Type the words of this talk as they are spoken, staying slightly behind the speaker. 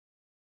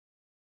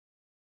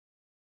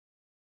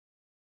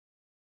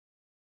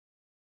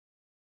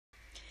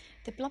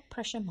The blood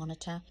pressure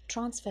monitor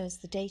transfers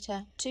the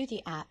data to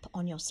the app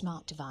on your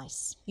smart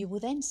device. You will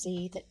then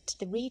see that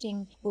the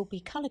reading will be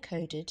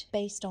color-coded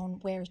based on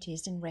where it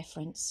is in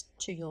reference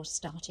to your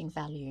starting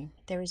value.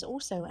 There is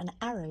also an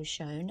arrow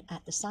shown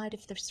at the side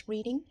of this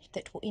reading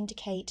that will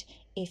indicate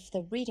if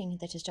the reading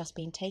that has just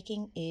been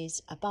taken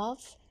is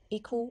above,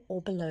 equal,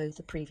 or below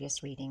the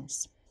previous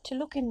readings. To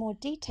look in more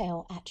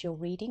detail at your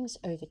readings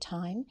over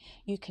time,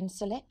 you can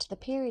select the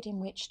period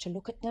in which to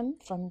look at them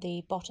from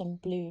the bottom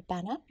blue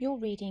banner. Your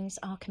readings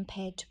are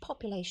compared to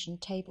population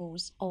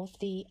tables of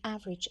the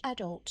average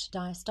adult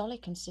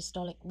diastolic and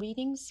systolic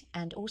readings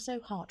and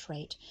also heart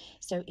rate.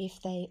 So if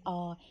they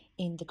are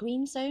in the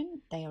green zone,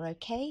 they are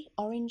okay,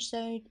 orange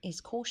zone is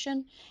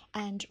caution,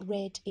 and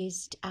red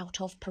is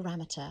out of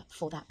parameter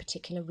for that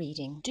particular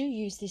reading. Do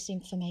use this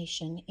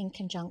information in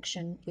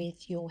conjunction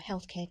with your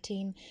healthcare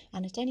team,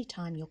 and at any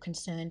time you're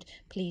concerned,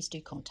 please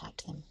do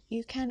contact them.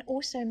 You can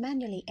also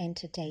manually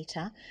enter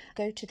data.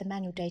 Go to the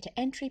manual data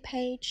entry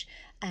page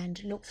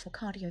and look for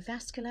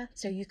cardiovascular,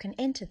 so you can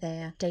enter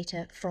there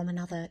data from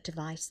another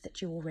device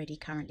that you already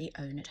currently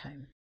own at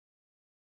home.